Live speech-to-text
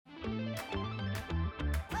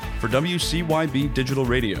For WCYB Digital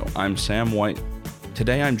Radio, I'm Sam White.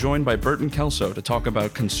 Today I'm joined by Burton Kelso to talk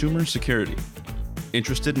about consumer security.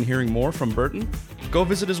 Interested in hearing more from Burton? Go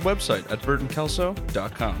visit his website at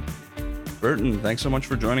burtonkelso.com. Burton, thanks so much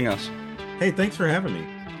for joining us. Hey, thanks for having me.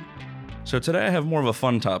 So today I have more of a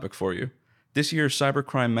fun topic for you. This year,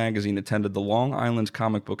 Cybercrime Magazine attended the Long Island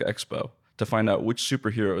Comic Book Expo to find out which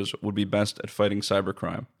superheroes would be best at fighting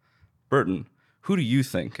cybercrime. Burton, who do you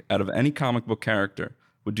think, out of any comic book character,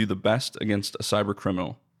 would do the best against a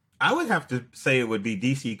cybercriminal? I would have to say it would be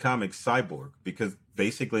DC Comics Cyborg, because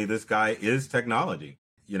basically this guy is technology.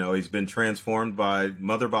 You know, he's been transformed by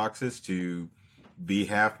mother boxes to be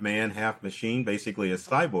half man, half machine, basically a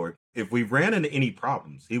cyborg. If we ran into any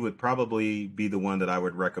problems, he would probably be the one that I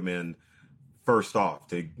would recommend first off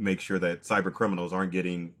to make sure that cyber criminals aren't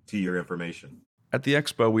getting to your information. At the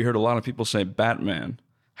expo, we heard a lot of people say Batman.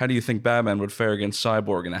 How do you think Batman would fare against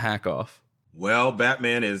Cyborg in a hack-off? Well,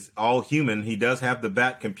 Batman is all human. He does have the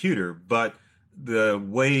Bat computer, but the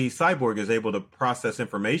way Cyborg is able to process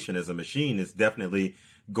information as a machine is definitely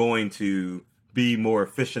going to be more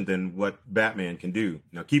efficient than what Batman can do.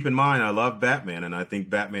 Now, keep in mind, I love Batman, and I think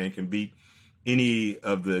Batman can beat any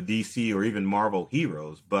of the DC or even Marvel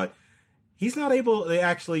heroes, but he's not able to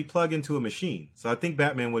actually plug into a machine. So I think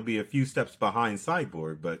Batman would be a few steps behind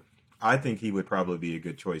Cyborg, but I think he would probably be a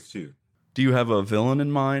good choice too. Do you have a villain in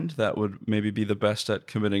mind that would maybe be the best at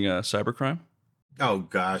committing a cybercrime? Oh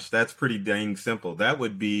gosh, that's pretty dang simple. That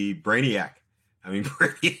would be Brainiac. I mean,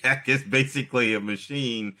 Brainiac is basically a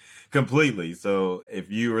machine completely. So if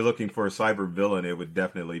you were looking for a cyber villain, it would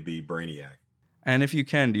definitely be Brainiac. And if you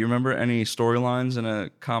can, do you remember any storylines in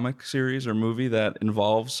a comic series or movie that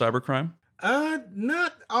involves cybercrime?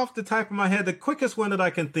 Not off the top of my head. The quickest one that I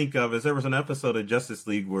can think of is there was an episode of Justice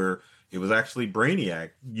League where it was actually Brainiac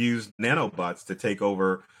used nanobots to take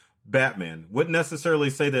over Batman. Wouldn't necessarily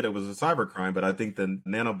say that it was a cybercrime, but I think the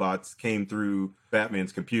nanobots came through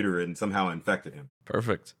Batman's computer and somehow infected him.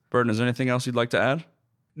 Perfect. Burton, is there anything else you'd like to add?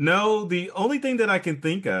 No, the only thing that I can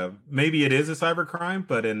think of, maybe it is a cybercrime,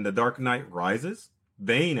 but in The Dark Knight Rises,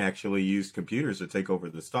 Bane actually used computers to take over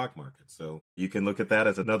the stock market. So you can look at that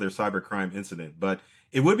as another cybercrime incident. But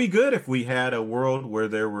it would be good if we had a world where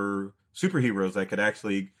there were superheroes that could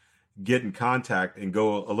actually get in contact and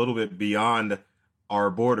go a little bit beyond our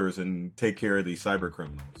borders and take care of these cyber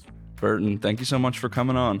criminals. Burton, thank you so much for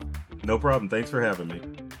coming on. No problem. Thanks for having me.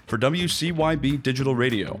 For WCYB Digital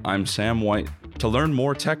Radio, I'm Sam White. To learn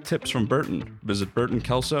more tech tips from Burton, visit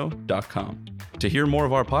burtonkelso.com. To hear more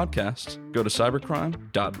of our podcasts, go to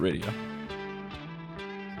cybercrime.radio.